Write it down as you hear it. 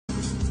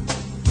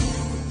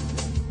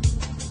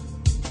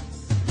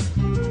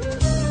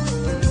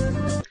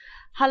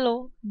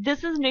Hello,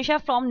 this is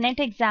Nisha from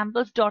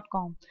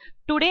netexamples.com.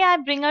 Today I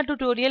bring a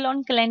tutorial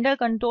on calendar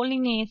control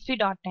in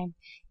ASP.NET.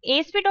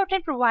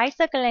 ASP.NET provides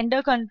a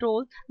calendar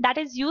control that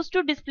is used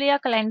to display a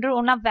calendar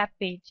on a web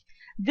page.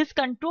 This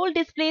control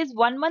displays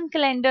 1 month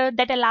calendar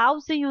that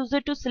allows the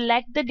user to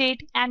select the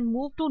date and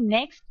move to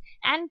next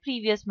and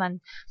previous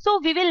month. So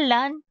we will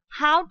learn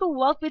how to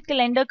work with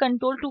calendar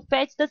control to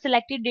fetch the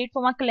selected date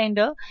from a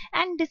calendar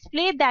and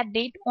display that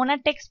date on a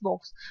text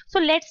box. So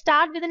let's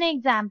start with an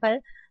example.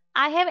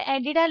 I have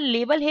added a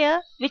label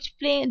here which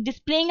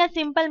displaying a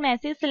simple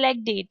message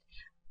select date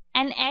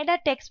and add a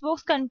text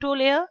box control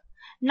here.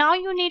 Now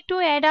you need to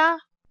add a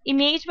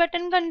image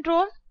button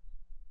control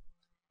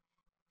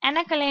and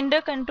a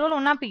calendar control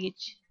on a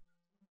page.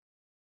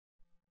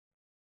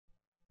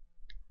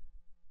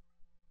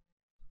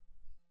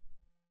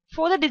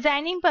 For the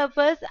designing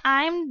purpose,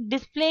 I am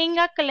displaying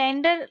a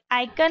calendar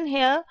icon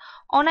here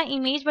on a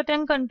image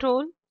button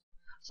control.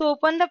 So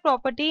open the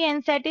property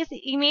and set its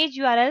image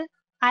URL.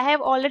 I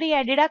have already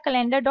added a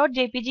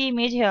calendar.jpg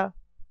image here.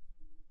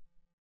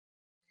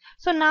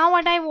 So now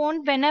what I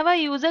want, whenever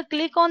user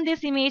click on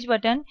this image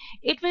button,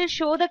 it will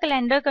show the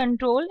calendar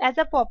control as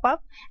a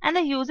pop-up and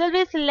the user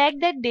will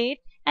select that date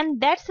and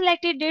that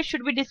selected date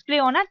should be displayed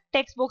on a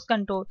text box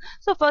control.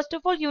 So first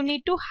of all you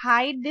need to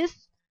hide this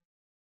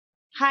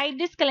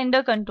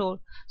calendar control.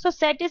 So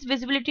set its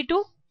visibility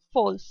to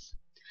false.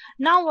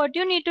 Now what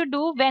you need to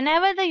do,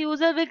 whenever the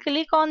user will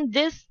click on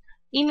this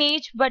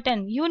image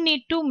button, you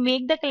need to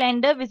make the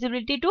calendar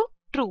visibility to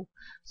true.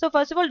 So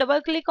first of all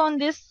double click on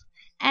this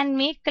and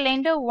make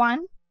calendar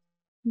 1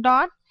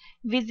 dot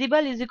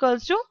visible is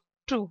equals to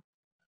true.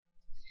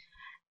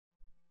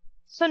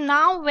 So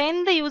now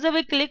when the user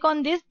will click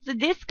on this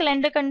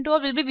calendar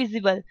control will be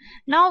visible.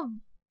 Now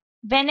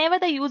whenever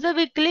the user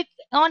will click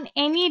on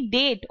any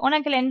date on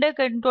a calendar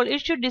control,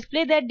 it should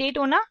display that date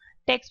on a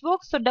text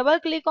box. So double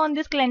click on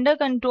this calendar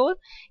control,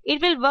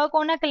 it will work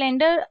on a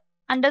calendar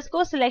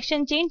underscore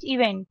selection change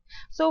event.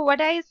 So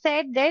what I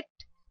said, that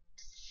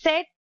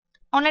set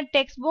on a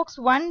text box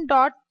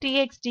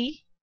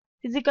 1.txt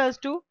is equals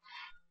to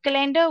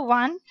calendar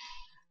 1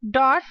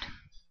 dot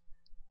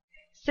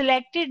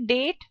selected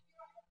date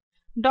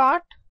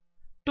dot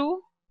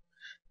to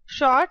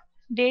short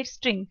date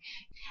string,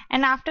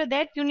 and after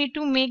that you need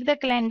to make the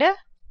calendar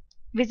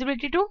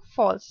visibility to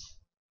false.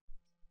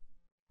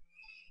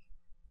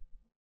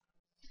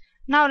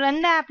 Now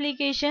run the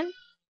application.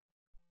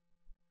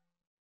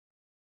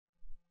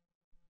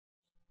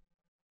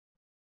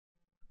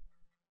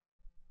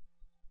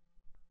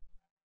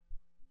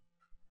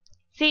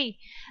 See,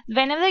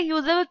 whenever the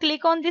user will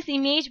click on this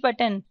image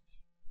button,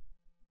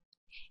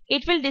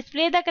 it will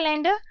display the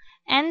calendar,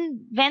 and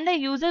when the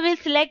user will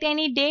select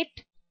any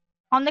date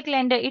on the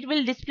calendar, it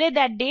will display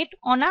that date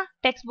on a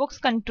text box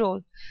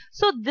control.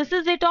 So this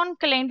is it on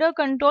calendar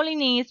control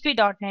in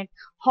ASP.NET.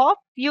 Hope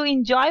you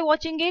enjoy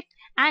watching it,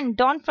 and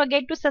don't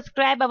forget to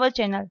subscribe our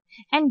channel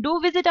and do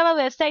visit our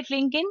website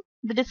link in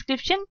the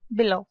description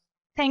below.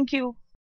 Thank you.